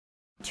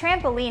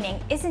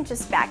Trampolining isn't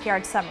just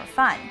backyard summer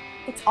fun,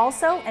 it's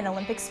also an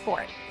Olympic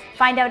sport.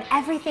 Find out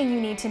everything you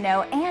need to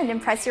know and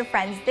impress your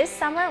friends this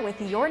summer with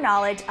your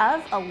knowledge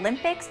of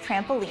Olympics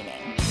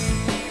trampolining.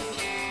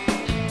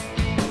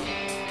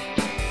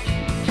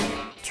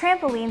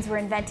 Trampolines were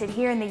invented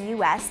here in the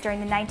U.S. during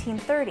the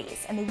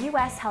 1930s, and the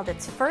U.S. held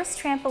its first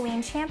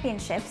trampoline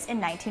championships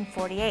in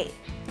 1948.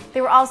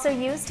 They were also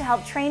used to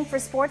help train for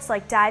sports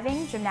like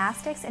diving,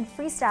 gymnastics, and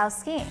freestyle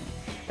skiing.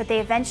 But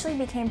they eventually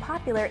became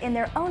popular in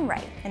their own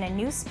right, and a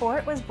new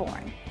sport was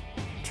born.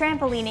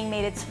 Trampolining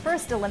made its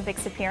first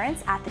Olympics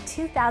appearance at the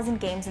 2000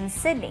 Games in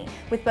Sydney,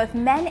 with both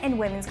men and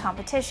women's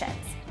competitions.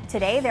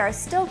 Today, there are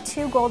still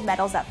 2 gold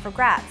medals up for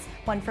grabs,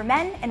 one for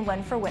men and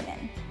one for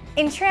women.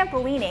 In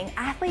trampolining,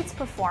 athletes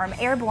perform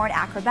airborne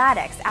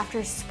acrobatics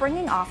after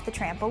springing off the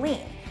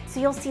trampoline, so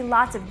you'll see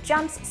lots of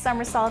jumps,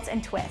 somersaults,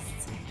 and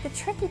twists. The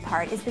tricky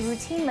part is the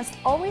routine must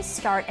always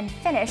start and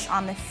finish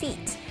on the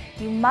feet.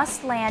 You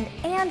must land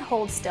and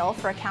hold still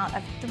for a count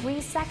of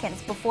 3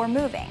 seconds before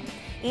moving.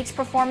 Each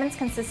performance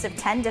consists of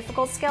 10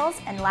 difficult skills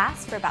and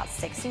lasts for about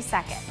 60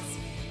 seconds.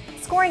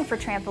 Scoring for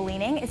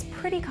trampolining is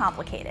pretty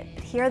complicated,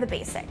 but here are the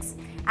basics.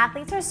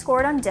 Athletes are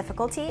scored on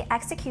difficulty,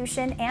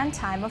 execution, and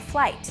time of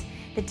flight.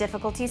 The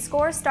difficulty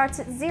score starts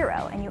at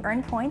 0, and you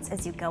earn points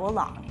as you go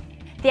along.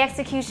 The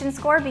execution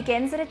score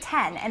begins at a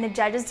 10, and the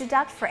judges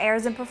deduct for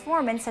errors in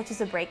performance such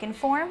as a break in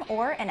form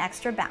or an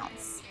extra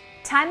bounce.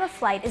 Time of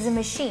flight is a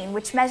machine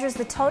which measures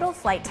the total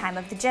flight time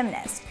of the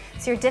gymnast,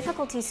 so your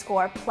difficulty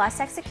score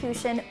plus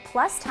execution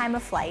plus time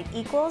of flight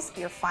equals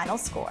your final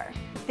score.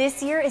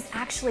 This year is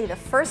actually the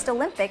first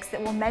Olympics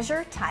that will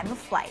measure time of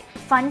flight.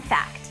 Fun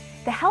fact: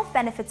 the health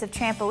benefits of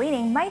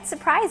trampolining might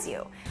surprise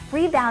you.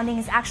 Rebounding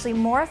is actually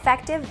more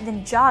effective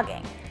than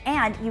jogging,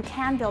 and you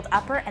can build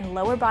upper and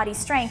lower body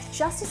strength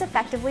just as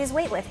effectively as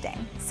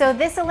weightlifting. So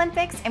this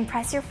Olympics,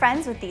 impress your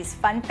friends with these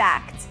fun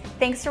facts.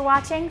 Thanks for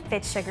watching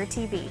Fit Sugar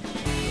TV.